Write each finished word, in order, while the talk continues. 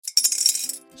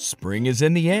Spring is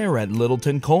in the air at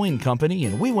Littleton Coin Company,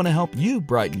 and we want to help you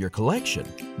brighten your collection.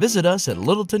 Visit us at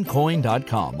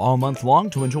littletoncoin.com all month long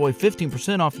to enjoy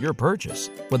 15% off your purchase.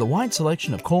 With a wide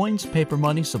selection of coins, paper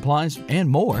money, supplies, and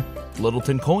more,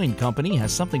 Littleton Coin Company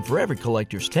has something for every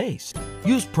collector's taste.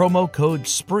 Use promo code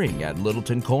SPRING at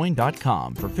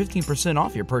littletoncoin.com for 15%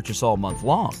 off your purchase all month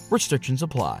long. Restrictions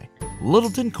apply.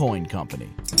 Littleton Coin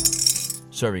Company.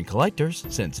 Serving collectors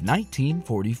since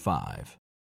 1945.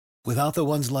 Without the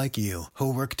ones like you,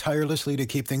 who work tirelessly to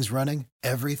keep things running,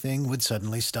 everything would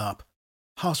suddenly stop.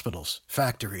 Hospitals,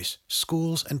 factories,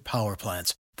 schools, and power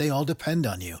plants, they all depend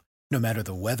on you. No matter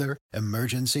the weather,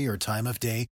 emergency, or time of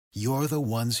day, you're the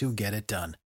ones who get it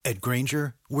done. At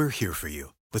Grainger, we're here for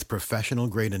you with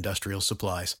professional-grade industrial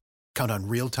supplies. Count on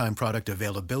real-time product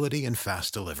availability and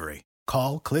fast delivery.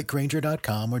 Call, click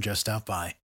Grainger.com, or just stop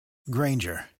by.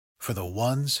 Grainger, for the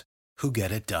ones who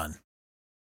get it done.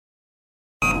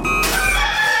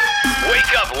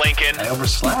 Wake up, Lincoln. I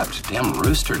overslept. Damn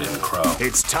rooster didn't crow.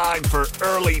 It's time for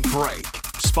Early Break,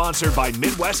 sponsored by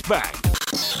Midwest Bank.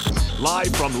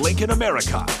 Live from Lincoln,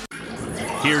 America.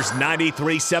 Here's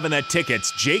 93.7 The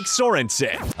Ticket's Jake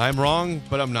Sorensen. I'm wrong,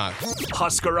 but I'm not.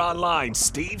 Husker Online,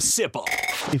 Steve Sipple.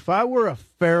 If I were a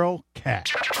feral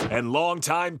cat. And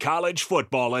longtime college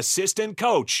football assistant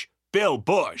coach, Bill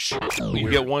Bush. You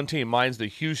get one team. Mine's the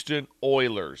Houston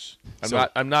Oilers.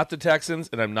 I'm not the Texans,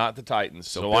 and I'm not the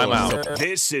Titans, so I'm out.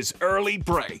 This is Early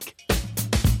Break.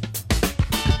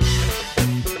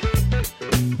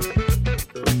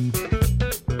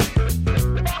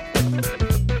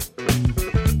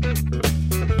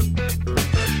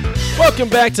 Welcome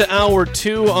back to Hour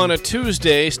 2 on a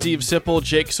Tuesday. Steve Sipple,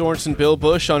 Jake Sorensen, Bill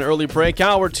Bush on Early Break.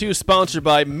 Hour 2 sponsored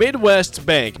by Midwest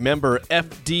Bank. Member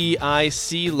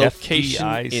FDIC,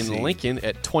 location in Lincoln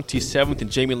at 27th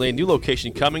and Jamie Lane. New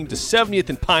location coming to 70th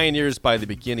and Pioneers by the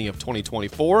beginning of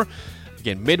 2024.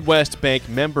 Again, Midwest Bank,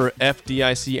 member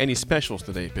FDIC. Any specials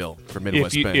today, Bill, for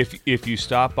Midwest Bank? If you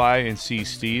stop by and see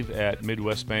Steve at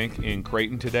Midwest Bank in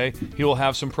Creighton today, he will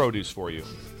have some produce for you.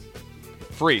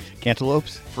 Free.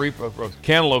 Cantaloupes? Free.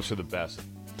 Cantaloupes are the best.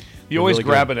 You always really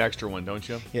grab an extra one, don't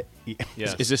you? Yeah.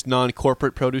 Yes. Is this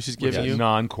non-corporate produce he's giving you?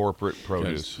 Non-corporate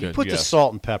produce. You put the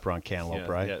salt and pepper on cantaloupe,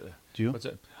 right? Yeah. Do you? What's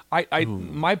it?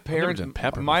 My parents,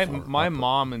 my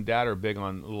mom and dad are big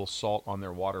on a little salt on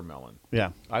their watermelon.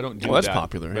 Yeah. I don't do that. Well, that's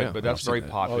popular, but that's very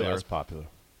popular. Oh, yeah, that's popular.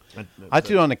 I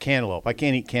do it on the cantaloupe. I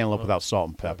can't eat cantaloupe without salt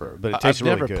and pepper, but it tastes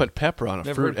really good. I've never put pepper on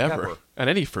a fruit ever. On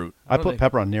any fruit. I put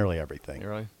pepper on nearly everything.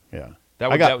 Really? Yeah. That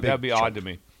would be odd to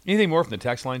me. Anything more from the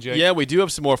text line, Jake? Yeah, we do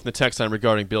have some more from the text line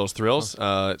regarding Bill's Thrills.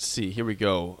 Let's see. Here we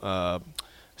go.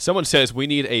 Someone says we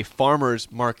need a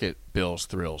farmer's market Bill's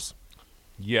Thrills.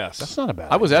 Yes. That's not a bad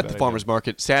idea. I was at the farmer's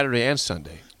market Saturday and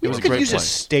Sunday. It was a great use place. a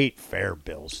state fair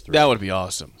Bill's Thrills. That would be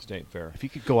awesome. State fair. If you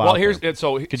could go out. Well, here's there.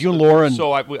 Could you and Lauren?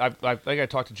 So I think I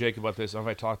talked to Jake about this. I don't know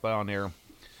if I talked about it on air.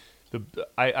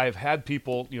 I've had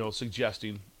people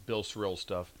suggesting Bill's Thrills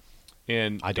stuff,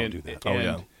 and I don't do that.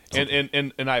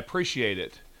 And I appreciate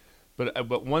it,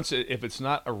 but once if it's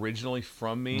not originally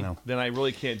from me, then I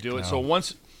really can't do it. No.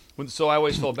 So I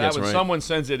always feel bad when right. someone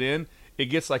sends it in, it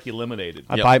gets like eliminated.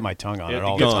 I bite my tongue on it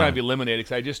all the gets time. kind of eliminated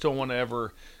because I just don't want to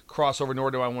ever cross over, nor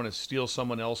do I want to steal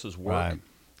someone else's work. Right.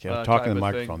 Yeah, talking to the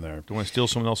microphone there. Do I want to steal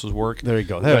someone else's work? There you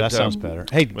go. That sounds better.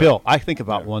 Hey, Bill, I think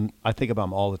about one. I think about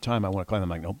them all the time. I want to call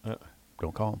them. I'm like, nope,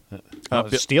 don't call them.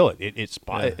 Steal it.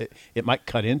 It might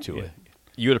cut into it.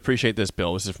 You would appreciate this,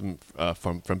 Bill. This is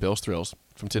from Bill's Thrills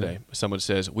from today. Someone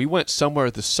says, we went somewhere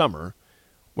this summer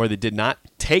where they did not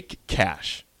take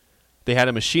cash. They had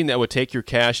a machine that would take your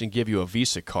cash and give you a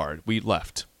Visa card. We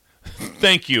left.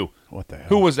 Thank you. What the hell?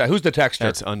 Who was that? Who's the texter?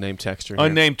 That's unnamed texter.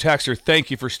 Unnamed texter. Thank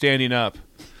you for standing up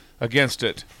against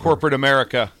it. Corporate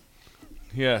America.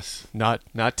 Yes. Not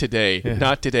today. Yeah.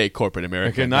 Not today, corporate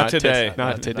America. Okay, not today.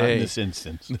 Not today. Not in this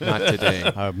instance. Not today.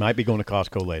 I might be going to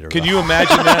Costco later. Can you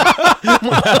imagine that?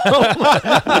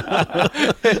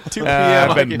 2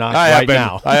 p.m.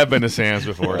 I have been to Sam's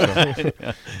before. So.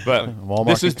 But Walmart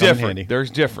this is different. Handy. There's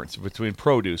difference between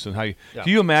produce and how you... Yeah.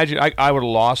 Do you imagine... I would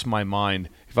have lost my mind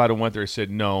if I'd have went there and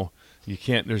said, no, you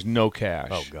can't... There's no cash.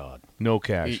 Oh, God. No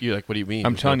cash. You're like, what do you mean?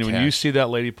 I'm telling you, when you see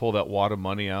that lady pull that wad of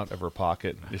money out of her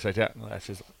pocket, it's like that. That's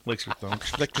just licks her thumb.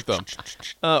 Lick your thumb.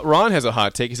 Ron has a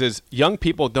hot take. He says, young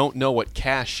people don't know what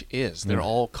cash is. They're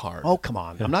all cards. Oh, come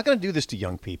on. I'm not going to do this to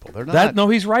young people. They're not. No,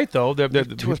 he's right, though.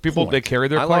 People, they carry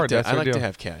their card. I like to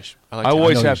have cash. I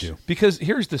always have. Because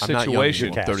here's the situation.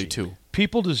 I'm not young, 32.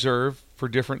 People deserve, for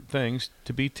different things,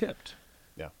 to be tipped.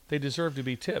 Yeah. They deserve to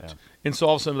be tipped. Yeah. And so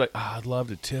all of a sudden, like, I'd love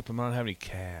to tip them. I don't have any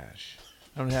cash.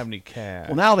 I don't have any cash.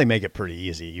 Well, now they make it pretty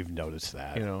easy. You've noticed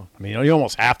that. You know. I mean, you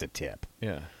almost have to tip.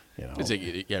 Yeah. You know.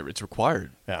 It's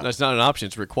required. Yeah. That's not an option.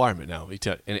 It's a requirement now. And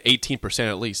 18%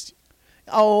 at least.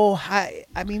 Oh, I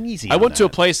mean, easy. I went to a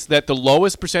place that the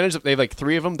lowest percentage, they have like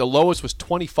 3 of them, the lowest was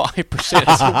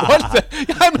 25%. What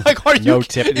the, I'm like, are you No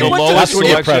tip. It The went to- lowest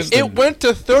selection. It went to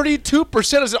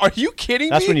 32%. I said, are you kidding me?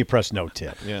 That's when you press no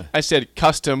tip. Yeah. I said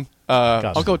custom.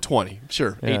 I'll go 20.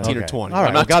 Sure, 18 or okay. 20. All right,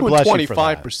 I'm not well, God doing bless you for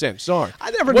that. 25%. Sorry.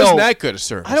 I never Wasn't know. that good a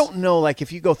service. I don't know. Like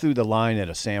if you go through the line at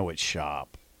a sandwich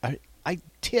shop, I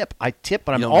tip,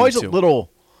 but I'm don't always need a to.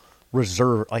 little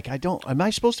reserved. Like I don't. Am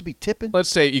I supposed to be tipping? Let's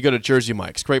say you go to Jersey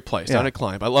Mike's, great place down at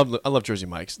Climb. I love Jersey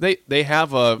Mike's. They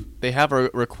have a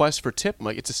request for tip. I'm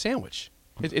like, it's a sandwich.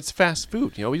 It's fast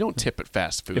food. You know, we don't tip at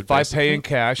fast food. If I pay in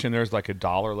cash and there's like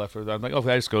 $1 left, I'm like, okay,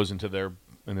 that just goes into their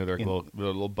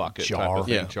little bucket jar. type of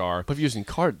thing, yeah. jar. But if you're using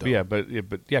card though, But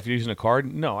if you're using a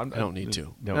card, no, I don't need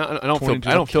to. No, I don't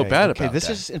feel bad about this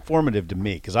that. is informative to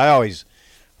me because I always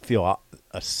feel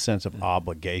a sense of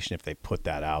obligation if they put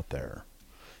that out there.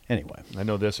 Anyway, I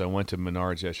know this. I went to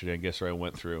Menards yesterday, and guess where I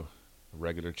went through? A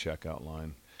regular checkout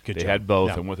line. Good They job. had both.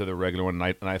 Yeah. I went through the regular one,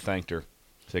 and I thanked her.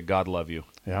 I said, God love you.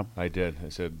 Yeah. I did. I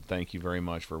said, thank you very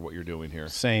much for what you're doing here.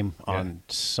 same on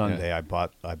Sunday. Yeah.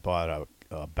 I bought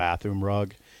a bathroom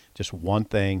rug, just one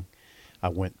thing. I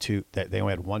went to that. They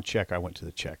only had one checker. I went to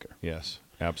the checker. Yes,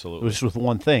 It absolutely. was with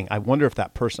one thing. I was wondering if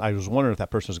that person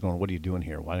was going, what are you doing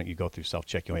here? Why don't you go through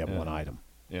self-check? You only have one item.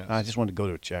 Yes. I just wanted to go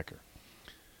to a checker.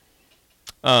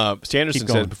 Sanderson Keep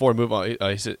going. says, before we move on,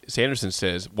 Sanderson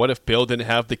says, what if Bill didn't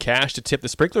have the cash to tip the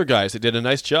sprinkler guys? They did a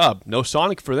nice job. No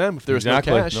Sonic for them if there was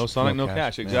Exactly. no cash. No Sonic, no No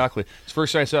cash. cash. Exactly. It's the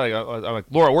first thing I said. I'm like,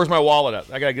 Laura, where's my wallet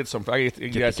at? I got to get some. I got to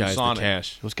Get get the some guys the Sonic.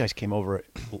 cash. Those guys came over at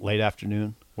late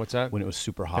afternoon. What's that? When it was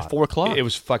super hot. At 4 o'clock? It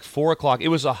was like 4 o'clock. It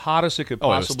was the hottest it could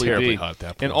Oh, it was possibly terribly be. hot at that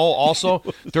point. And also,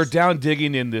 they're down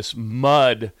digging in this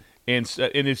mud, and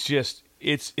it's just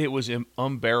it was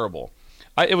unbearable.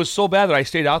 It was so bad that I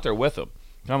stayed out there with them.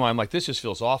 I'm like, this just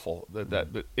feels awful.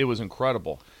 But it was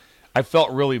incredible. I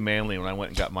felt really manly when I went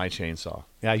and got my chainsaw.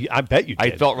 Yeah, I bet you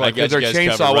did. I felt like got their you guys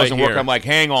chainsaw covered right wasn't working. here. I'm like,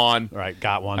 hang on. All right,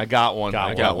 got one. I got one. Got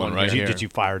I got one right Did you, here. did you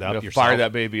fire it up Yeah, yourself? fire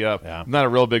that baby up. Yeah. I'm not a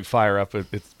real big fire up.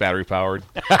 It's battery powered.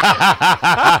 It's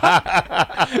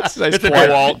a nice It's a quiet-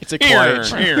 DeWalt. It's a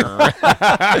quiet.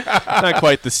 Not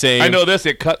quite the same. I know this.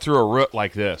 It cut through a root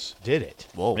like this. Did it?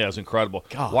 Whoa. Yeah, it was incredible.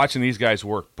 God. Watching these guys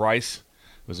work. Bryce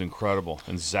was incredible,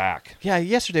 and Zach. Yeah,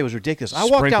 yesterday was ridiculous. I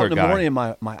walked out in the Sprinkler guy. morning and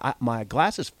my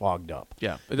glasses fogged up.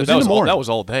 Yeah. It was that in was the all, morning. that was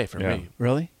all day for Yeah. me.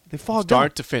 Really? They fogged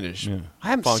Start up. to finish. I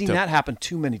haven't Fogged seen up. that happen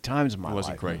too many times in my It life.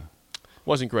 wasn't great.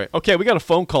 Wasn't great. Okay, we got a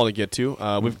phone call to get to.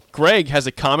 Greg has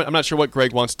a comment. I'm not sure what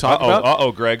Greg wants to talk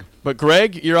about. Greg. But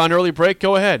Greg, you're on early break.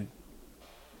 Go ahead.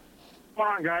 Come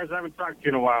on, guys. I haven't talked to you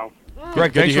in a while.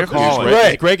 Greg, Good thanks to hear for from you. calling.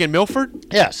 Greg. Greg in Milford?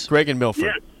 Yes. Greg in Milford.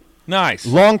 Yes. Nice.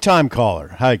 Long time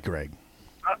caller. Hi, Greg.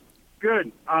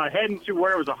 Good. Heading to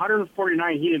where it was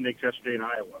 149 heat index yesterday in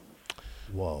Iowa.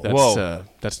 Whoa.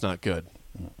 That's not good.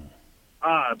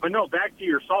 But no, back to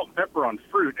your salt and pepper on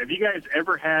fruit. Have you guys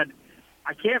ever had,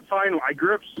 I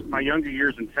grew up my younger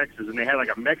years in Texas, and they had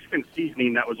like a Mexican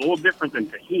seasoning that was a little different than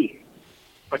tahini.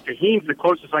 But tahini's the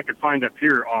closest I could find up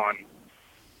here on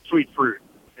sweet fruit.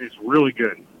 It's really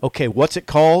good. Okay, what's it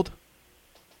called?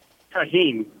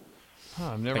 Tahini.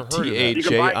 I've never Like heard of that. Tahini. You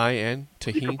can Tahini.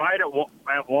 buy it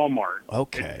at Walmart.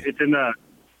 Okay. It's in the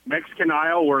Mexican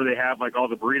aisle where they have like all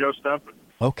the burrito stuff.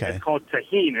 Okay. It's called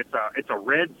tahini. It's a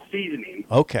red seasoning.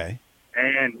 Okay.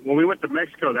 And when we went to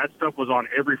Mexico, that stuff was on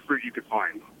every fruit you could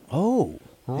find. Oh.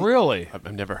 Really?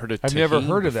 I've never heard of I've never tahini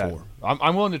heard of that. before.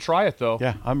 I'm willing to try it though.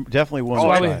 Yeah, I'm definitely willing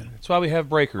That's to why, try it. that's why we have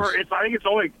breakers. I think it's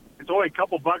only a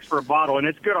couple bucks for a bottle, and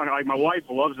it's good on. Like my wife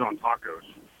loves it on tacos.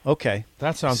 Okay.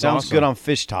 That sounds awesome. good on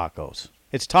fish tacos.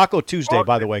 It's Taco Tuesday,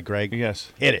 by the way, Greg.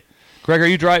 Yes. Hit it. Greg, are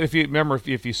you driving?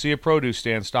 If you see a produce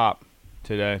stand, stop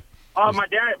today. My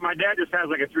dad just has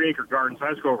like a 3-acre garden, so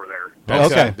I just go over there.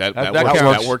 Okay.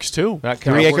 That works too. That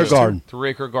 3-acre works. garden.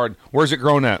 3-acre garden. Where's it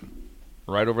grown at?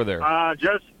 Right over there.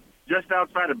 Just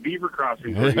outside of Beaver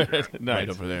Crossing. Nice. Right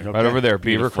over there. Right over there.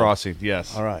 Beaver Beautiful. Crossing.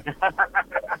 Yes. All right.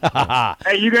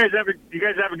 Hey, you guys have a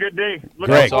good day.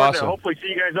 Looking Greg. forward Awesome. to hopefully see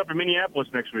you guys up in Minneapolis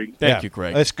next week. Thank you,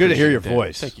 Greg. It's good to hear your Appreciate that.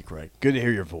 voice. Thank you, Greg. Good to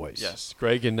hear your voice. Yes,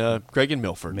 Greg in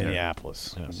Milford. there.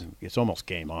 Minneapolis. Yes. It's almost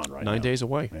game on right now. 9 days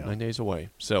away. Yeah. 9 days away.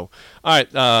 So, all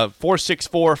right,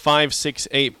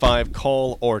 464-5685.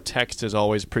 Call or text as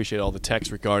always. Appreciate all the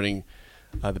texts regarding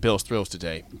the Bills Thrills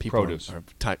today. People Produce. are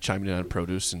chiming in on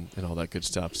produce and all that good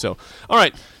stuff. So, all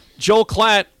right, Joel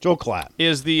Klatt. Joel Klatt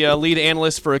is the lead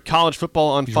analyst for college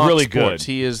football on Fox really Sports.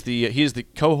 good. He is the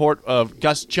cohort of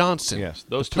Gus Johnson. Yes,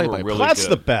 those two are really Klatt's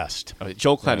good. the best.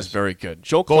 Joel Klatt is very good.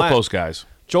 Both those guys.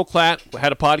 Joel Klatt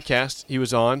had a podcast he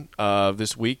was on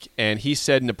this week, and he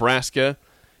said Nebraska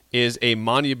is a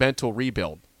monumental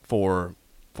rebuild for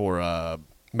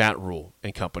Matt Rule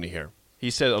and company here. He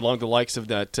said along the likes of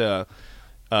that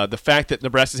the fact that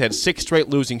Nebraska's had 6 straight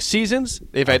losing seasons,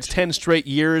 they've had 10 straight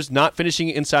years not finishing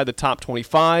inside the top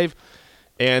 25,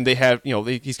 and they have,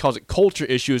 he calls it culture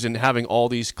issues, and having all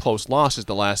these close losses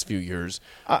the last few years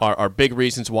are big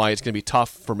reasons why it's going to be tough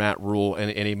for Matt Rule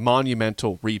and a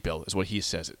monumental rebuild is what he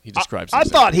says it. He describes it. I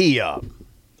thought he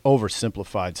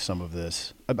oversimplified some of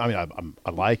this. I mean, I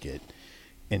like it,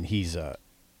 and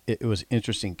it was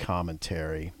interesting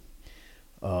commentary.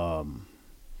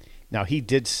 Now,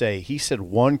 he said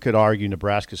one could argue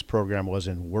Nebraska's program was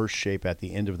in worse shape at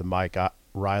the end of the Mike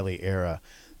Riley era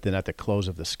than at the close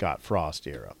of the Scott Frost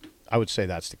era. I would say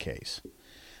that's the case,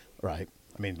 right?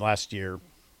 I mean, last year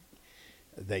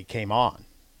they came on.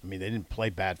 I mean, they didn't play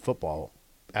bad football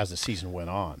as the season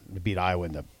went on. They beat Iowa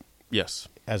in the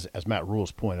as Matt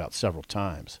Rule's pointed out several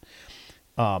times.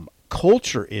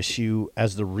 Culture issue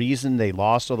as the reason they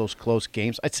lost all those close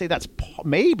games. I'd say that's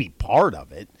maybe part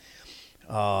of it.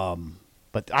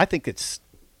 But I think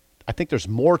there's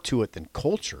more to it than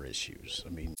culture issues. I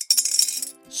mean,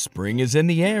 Spring is in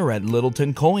the air at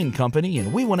Littleton Coin Company,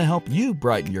 and we want to help you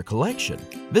brighten your collection.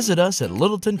 Visit us at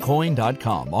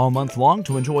littletoncoin.com all month long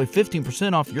to enjoy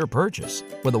 15% off your purchase.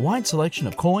 With a wide selection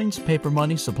of coins, paper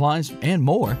money, supplies, and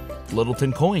more,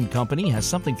 Littleton Coin Company has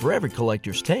something for every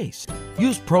collector's taste.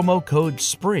 Use promo code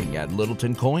SPRING at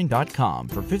littletoncoin.com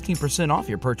for 15% off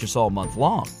your purchase all month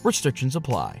long. Restrictions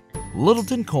apply.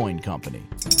 Littleton Coin Company.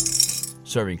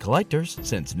 Serving collectors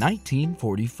since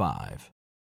 1945.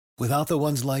 Without the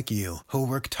ones like you, who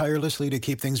work tirelessly to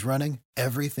keep things running,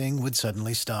 everything would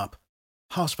suddenly stop.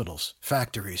 Hospitals,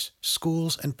 factories,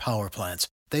 schools, and power plants,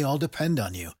 they all depend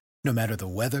on you. No matter the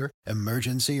weather,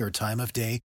 emergency, or time of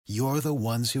day, you're the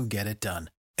ones who get it done.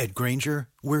 At Grainger,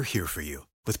 we're here for you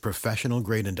with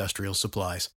professional-grade industrial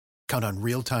supplies. Count on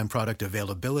real-time product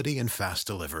availability and fast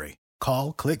delivery.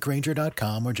 Call,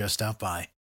 clickgrainger.com, or just stop by.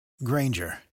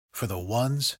 Grainger, for the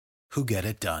ones who get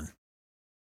it done.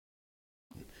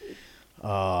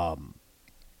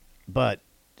 But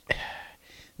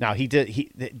now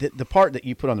the part that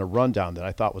you put on the rundown that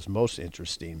I thought was most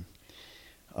interesting.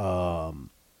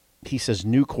 He says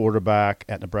new quarterback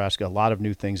at Nebraska, a lot of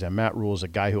new things, and Matt Rule is a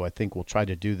guy who I think will try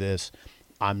to do this.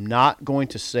 I'm not going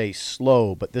to say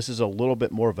slow, but this is a little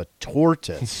bit more of a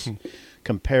tortoise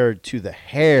compared to the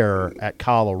hare at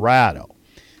Colorado.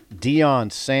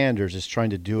 Deion Sanders is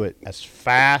trying to do it as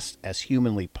fast as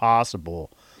humanly possible.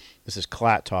 This is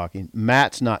Klatt talking.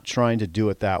 Matt's not trying to do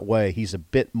it that way. He's a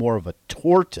bit more of a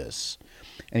tortoise,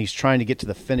 and he's trying to get to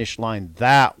the finish line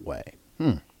that way.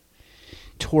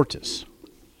 Tortoise.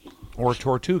 Or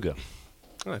Tortuga.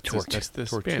 That's the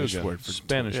Tortuga. Spanish word for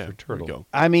for turtle.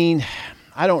 I mean,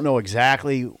 I don't know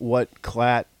exactly what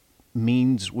Klatt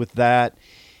means with that.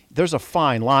 There's a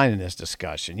fine line in this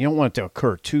discussion. You don't want it to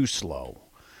occur too slow.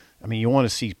 I mean, you want to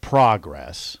see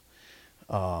progress,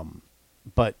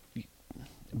 but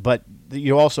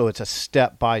you also, it's a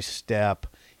step by step.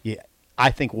 Yeah,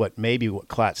 I think what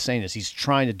Klatt's saying is he's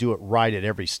trying to do it right at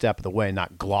every step of the way,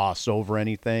 not gloss over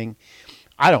anything.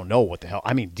 I don't know what the hell.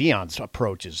 I mean, Deion's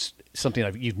approach is something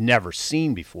you've never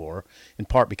seen before, in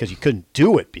part because you couldn't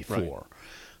do it before.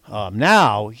 Right.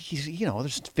 Now he's,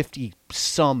 there's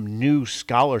 50-some new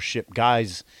scholarship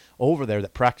guys over there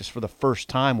that practice for the first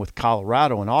time with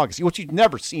Colorado in August, which you've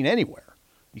never seen anywhere.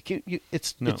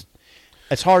 It's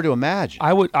hard to imagine.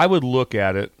 I would look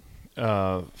at it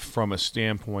from a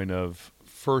standpoint of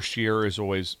first year is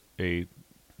always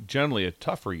generally a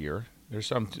tougher year. There's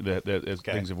some that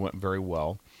things have went very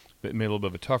well, but made a little bit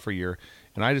of a tougher year,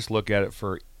 and I just look at it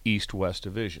for East-West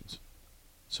divisions.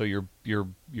 So your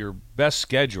best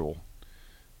schedule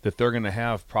that they're going to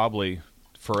have probably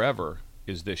forever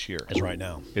is this year. It's right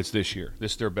now. It's this year.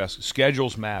 This is their best.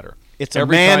 Schedules matter. It's a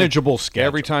manageable schedule.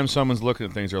 Every time someone's looking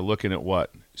at things, they're looking at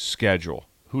what? Schedule.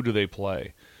 Who do they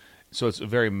play? So it's a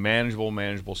very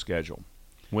manageable schedule.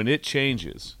 When it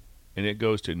changes and it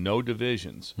goes to no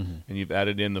divisions, and you've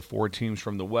added in the 4 teams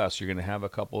from the West, you're going to have a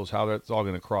couple of how that's all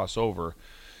going to cross over.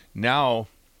 Now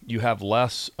you have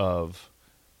less of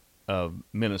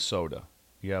Minnesota.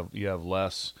 You have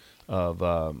less of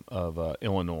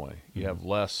Illinois. You have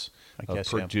less of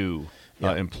Purdue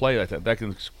and play like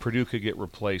that. Purdue could get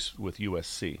replaced with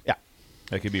USC. Yeah.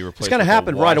 That could be replaced. It's going to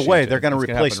happen right away. They're going to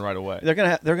replace right away. They're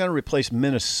going to replace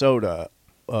Minnesota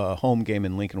home game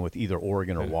in Lincoln with either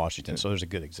Oregon or Washington. So there's a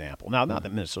good example. Now, not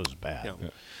that Minnesota's bad. Yeah.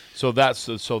 So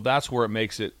that's where it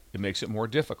makes it more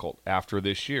difficult after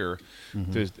this year,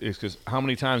 because how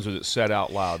many times was it said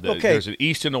out loud that there's an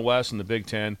East and a West in the Big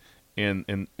Ten,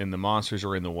 and the monsters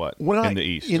are in the what? In the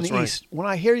East. In the East. When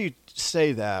I hear you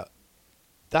say that,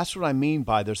 that's what I mean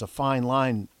by there's a fine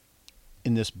line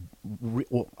in this.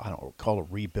 I don't know, call it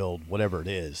rebuild, whatever it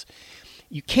is.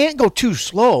 You can't go too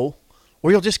slow,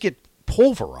 or you'll just get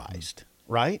pulverized.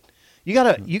 Right? You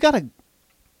gotta.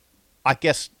 I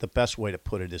guess the best way to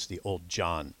put it is the old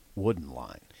John Wooden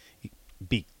line: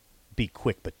 be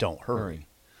quick, but don't hurry.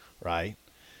 Right?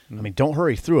 I mean, don't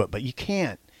hurry through it, but you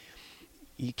can't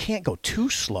go too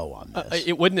slow on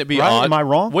this. Wouldn't it be right? odd? Am I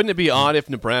wrong? Wouldn't it be odd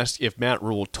if Matt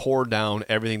Rule tore down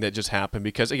everything that just happened?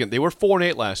 Because again, they were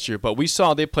 4-8 last year, but we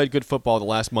saw they played good football the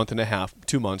last month and a half,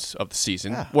 2 months of the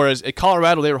season. Yeah. Whereas at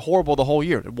Colorado, they were horrible the whole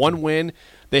year. One win,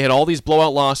 they had all these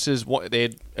blowout losses. They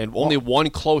had only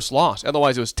one close loss.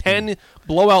 Otherwise, it was 10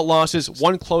 blowout losses,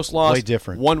 one close loss, way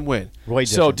different, one win. Way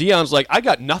so different. Deion's like, I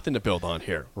got nothing to build on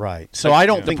here. Right. So I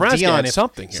don't think Nebraska Deion, had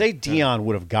something here. Say Deion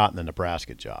would have gotten the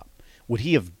Nebraska job, would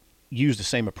he have used the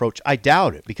same approach? I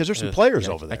doubt it, because there's some players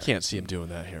over there. I can't see him doing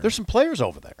that here. There's some players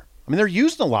over there. I mean, they're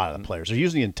using a lot of the players. They're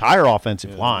using the entire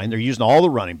offensive line. They're using all the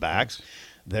running backs.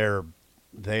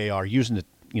 They are using the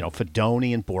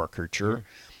Fedoni and Borkercher.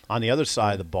 On the other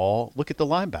side of the ball, look at the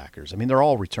linebackers. I mean, they're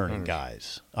all returning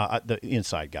guys. The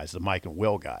inside guys, the Mike and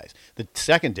Will guys. The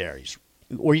secondaries.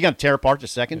 Or you got to tear apart the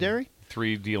secondary?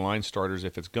 3 D-line starters.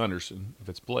 If it's Gunderson, if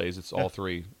it's Blaze, it's all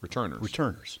 3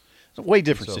 returners. It's a way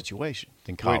different situation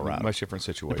than Colorado. Much different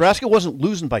situation. Nebraska wasn't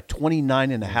losing by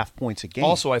 29.5 points a game.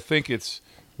 Also, I think it's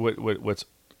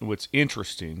what's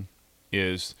interesting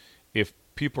is if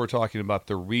people are talking about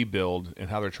the rebuild and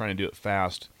how they're trying to do it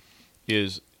fast,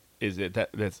 is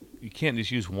that's you can't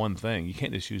just use one thing. You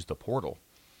can't just use the portal.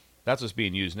 That's what's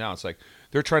being used now. It's like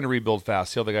they're trying to rebuild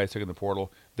fast. See all the guys took in the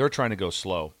portal. They're trying to go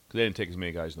slow because they didn't take as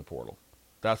many guys in the portal.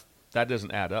 That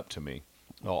doesn't add up to me.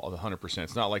 All 100%.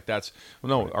 It's not like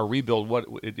our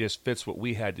rebuild. It just fits what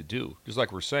we had to do. Just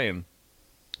like we're saying,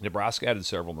 Nebraska added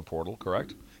several in the portal,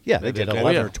 correct? Yeah, they did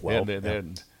 11 or 12.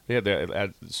 They had to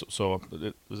add. So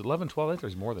it was 11, 12. I think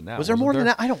there's more than that. Was there more than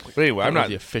that? I don't. But anyway, I'm not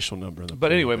the official number.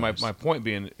 But anyway, my point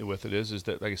being with it is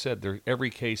that, like I said, every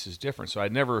case is different. So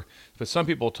but some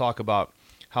people talk about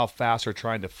how fast they're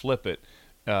trying to flip it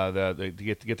to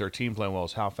get their team playing well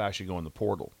is how fast you go in the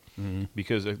portal. Mm-hmm.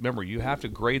 Because remember, you have to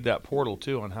grade that portal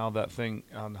too on how that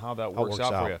works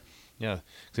out for you. Yeah,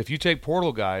 because if you take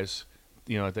portal guys,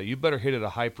 that you better hit at a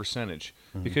high percentage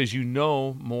because you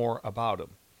know more about them.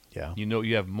 Yeah,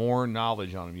 you have more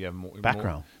knowledge on them. You have more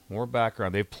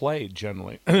background. They've played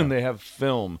generally. They have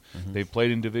film. Mm-hmm. They've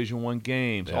played in Division I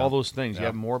games. Yeah. All those things. Yeah. You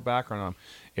have more background on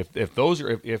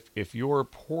them. If your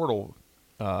portal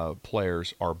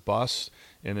players are busts,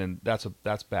 and then that's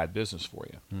bad business for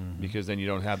you because then you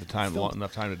don't have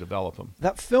enough time to develop them.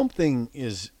 That film thing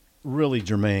is really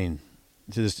germane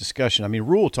to this discussion. I mean,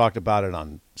 Rule talked about it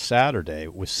on Saturday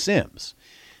with Sims,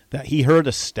 that he heard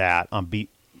a stat on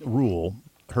Rule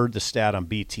heard the stat on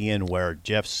BTN where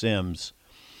Jeff Sims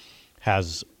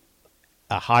has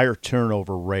a higher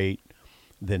turnover rate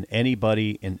than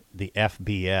anybody in the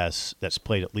FBS that's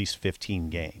played at least 15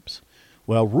 games.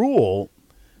 Well, Rule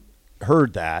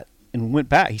heard that and went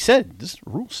back.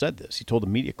 Rule said this. He told the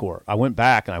media corps, I went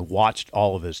back and I watched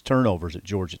all of his turnovers at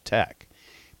Georgia Tech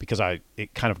because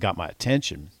it kind of got my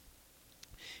attention.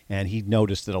 And he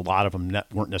noticed that a lot of them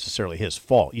weren't necessarily his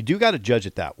fault. You do got to judge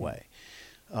it that way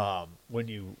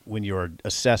when you're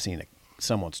assessing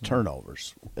someone's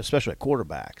turnovers, especially at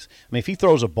quarterbacks. I mean, if he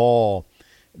throws a ball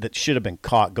that should have been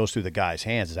caught, goes through the guy's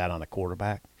hands, is that on the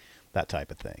quarterback? That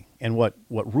type of thing. And what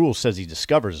Rule says he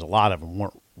discovers is a lot of them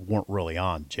weren't really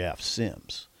on Jeff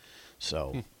Sims.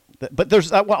 So, but there's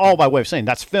that all by way of saying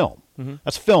that's film. Mm-hmm.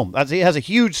 That's film. He has a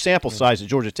huge sample size at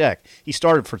Georgia Tech. He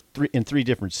started in 3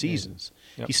 different seasons.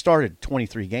 Yep. He started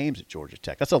 23 games at Georgia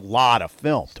Tech. That's a lot of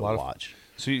film to watch.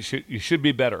 So you should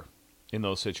be better in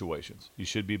those situations. You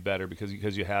should be better because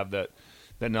you have that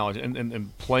knowledge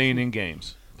and playing in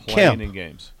games. I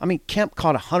mean, Kemp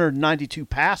caught 192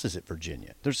 passes at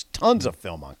Virginia. There's tons of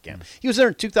film on Kemp. He was there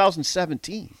in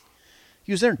 2017.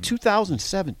 He's your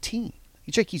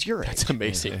age. That's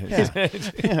amazing. Yeah.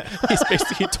 He's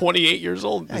basically 28 years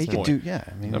old at this point.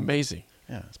 Amazing.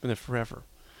 Yeah. It's been there forever.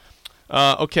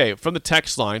 Okay, from the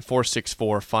text line,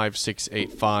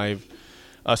 464-5685.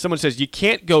 Someone says, you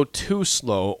can't go too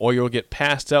slow or you'll get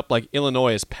passed up like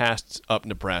Illinois has passed up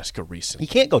Nebraska recently. You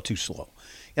can't go too slow.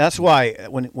 Yeah, that's why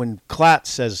when Klatt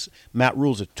says Matt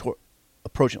Rule's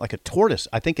approaching like a tortoise.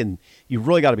 I think you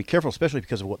really got to be careful, especially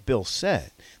because of what Bill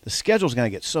said. The schedule's going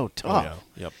to get so tough. Oh,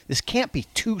 yeah. Yep. This can't be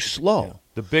too slow. Yeah.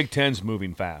 The Big Ten's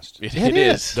moving fast. It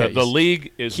is. The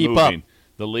league is Keep moving. up.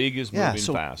 The league is moving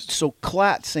fast. So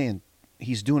Klatt saying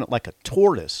he's doing it like a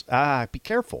tortoise. Be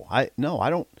careful. I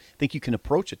don't think you can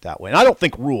approach it that way. And I don't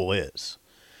think Rule is.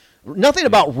 Nothing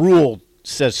about Rule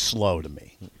says slow to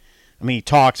me. I mean, he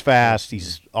talks fast.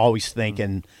 He's always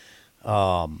thinking.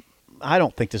 I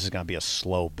don't think this is going to be a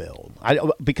slow build.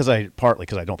 Partly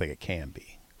because I don't think it can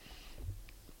be.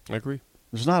 I agree.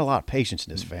 There's not a lot of patience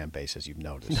in this fan base, as you've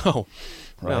noticed. No.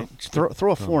 Right? No.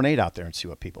 Throw a 4 and 8 out there and see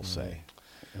what people say.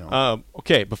 You know?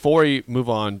 Okay, before we move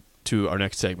on to our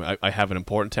next segment, I have an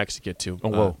important text to get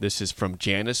to. This is from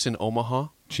Janice in Omaha.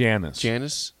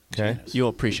 Janice. Okay. You'll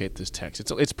appreciate this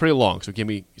text. It's pretty long, so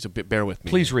bear with me.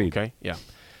 Please read. Okay. Yeah.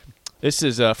 This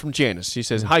is from Janice. She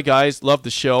says, "Hi guys, love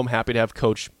the show. I'm happy to have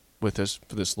Coach with us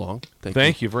for this long.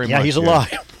 Thank you very much. Yeah, he's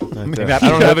alive. I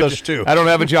don't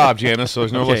have a job, Janice, so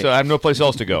I have no place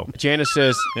else to go." Janice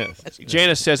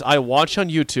says, "I watch on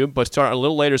YouTube, but start a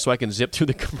little later so I can zip through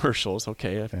the commercials."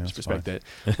 Okay, I respect that.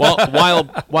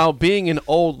 While being an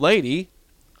old lady,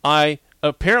 I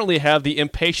apparently have the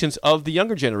impatience of the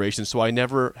younger generation, so I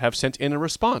never have sent in a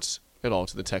response at all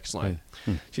to the text line.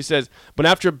 She says, "But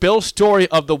after Bill's story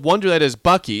of the wonder that is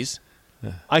Buc-ee's,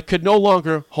 I could no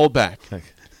longer hold back.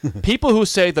 People who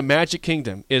say the Magic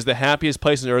Kingdom is the happiest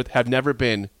place on earth have never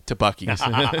been to Buc-ee's."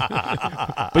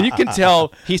 But you can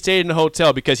tell he stayed in a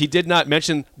hotel because he did not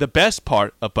mention the best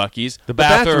part of Buc-ee's, the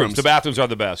bathrooms. The bathrooms are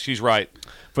the best. She's right.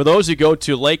 For those who go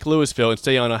to Lake Louisville and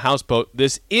stay on a houseboat,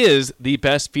 this is the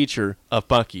best feature of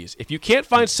Buc-ee's. If you can't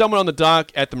find someone on the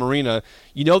dock at the marina,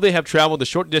 you know they have traveled the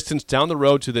short distance down the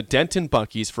road to the Denton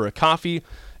Buc-ee's for a coffee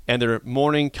and their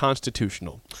morning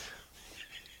constitutional.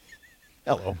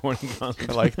 Hello.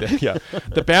 I like that, yeah.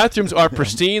 The bathrooms are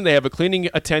pristine. They have a cleaning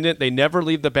attendant. They never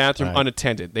leave the bathroom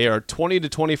unattended. They are 20 to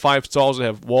 25 stalls that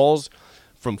have walls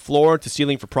from floor to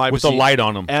ceiling for privacy. With a light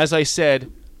on them. As I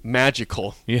said,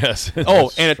 magical. Yes.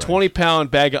 And a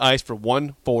 20-pound bag of ice for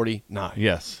 $149.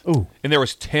 Yes. Ooh. And there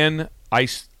was 10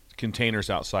 ice containers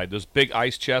outside. Those big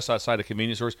ice chests outside of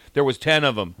convenience stores. There was 10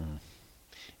 of them.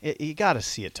 You got to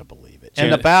see it to believe it.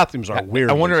 And the bathrooms are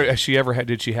weird. I wonder if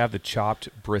did she have the chopped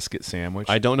brisket sandwich?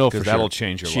 I don't know for sure. That'll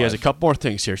change your life. She has a couple more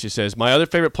things here. She says, "My other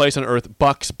favorite place on earth,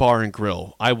 Buck's Bar and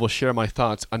Grill. I will share my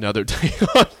thoughts another day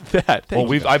on that."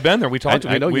 I've been there. We talked.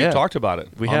 We've talked about it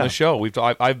on the show.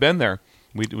 I've been there.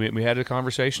 We had a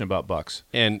conversation about Bucks.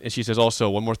 And she says also,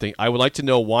 one more thing. "I would like to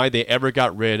know why they ever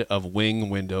got rid of wing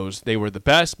windows. They were the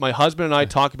best. My husband and I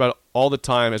talk about it all the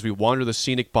time as we wander the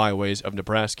scenic byways of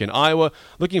Nebraska and Iowa.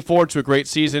 Looking forward to a great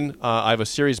season. I have a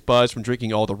serious buzz from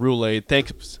drinking all the Roulade.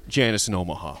 Thanks, Janice in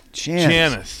Omaha."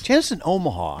 Janice in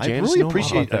Omaha. I really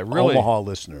appreciate that. Omaha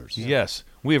listeners. Yes.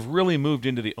 We have really moved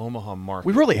into the Omaha market.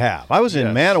 We really have. I was in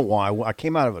Manawa. I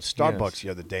came out of a Starbucks the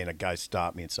other day, and a guy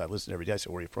stopped me and said, "I listen every day." I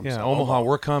said, "Where are you from?" Yeah, Omaha,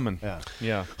 we're coming.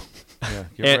 Yeah.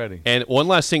 Get ready. And one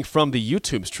last thing from the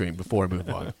YouTube stream before we move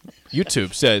on.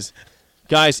 YouTube says,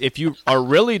 "Guys, if you are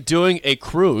really doing a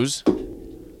cruise,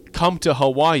 come to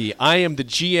Hawaii. I am the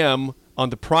GM on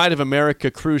the Pride of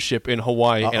America cruise ship in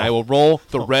Hawaii, and I will roll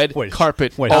the red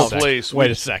carpet out." Please.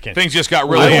 Wait a second. Things just got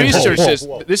really interesting.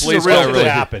 Research this is a real thing.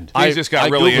 Happened. Things just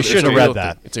got really interesting. You should have read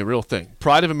that. It's a real thing.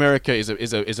 Pride of America is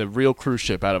a real cruise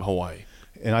ship out of Hawaii.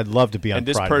 And I'd love to be on and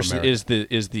this Pride person of America.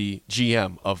 is the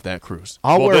GM of that cruise.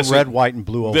 I'll wear red, white, and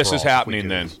blue overalls. This is happening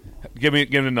then. Give me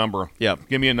a number. Yeah.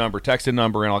 Give me a number. Text a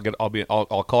number, and I'll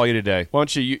call you today. Why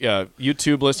don't you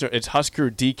YouTube listener? It's Husker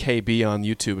DKB on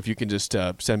YouTube. If you can just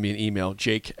send me an email,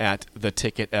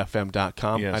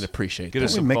 jake@theticketfm.com. Yes. I'd appreciate Get that.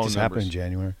 us Can some we make phone this numbers. happen in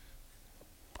January?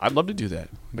 I'd love to do that.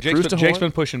 Jake's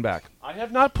been pushing back. I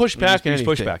have not pushed back. He's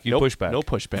pushed back. You push back. No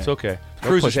pushback. It's okay. No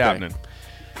Cruise is pushback. happening.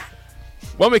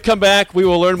 When we come back, we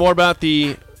will learn more about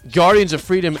the Guardians of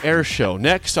Freedom Air Show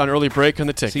next on Early Break on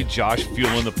the Ticket. See Josh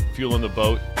fueling the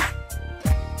boat.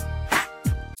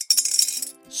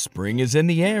 Spring is in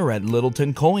the air at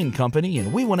Littleton Coin Company,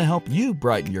 and we want to help you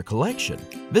brighten your collection.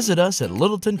 Visit us at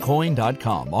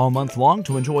littletoncoin.com all month long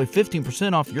to enjoy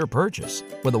 15% off your purchase.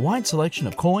 With a wide selection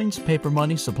of coins, paper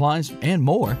money, supplies, and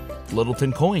more,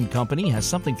 Littleton Coin Company has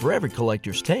something for every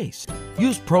collector's taste.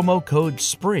 Use promo code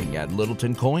SPRING at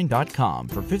littletoncoin.com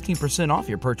for 15% off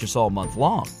your purchase all month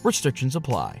long. Restrictions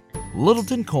apply.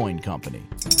 Littleton Coin Company.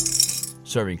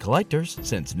 Serving collectors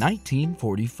since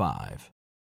 1945.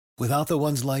 Without the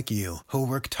ones like you, who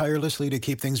work tirelessly to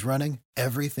keep things running,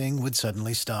 everything would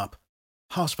suddenly stop.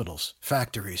 Hospitals,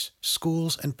 factories,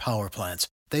 schools, and power plants,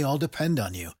 they all depend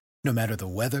on you. No matter the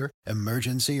weather,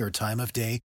 emergency, or time of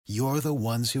day, you're the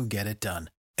ones who get it done.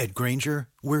 At Grainger,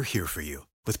 we're here for you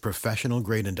with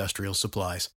professional-grade industrial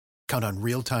supplies. Count on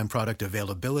real-time product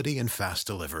availability and fast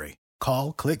delivery.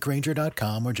 Call, click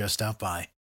Grainger.com, or just stop by.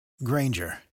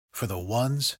 Grainger, for the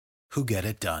ones who get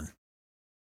it done.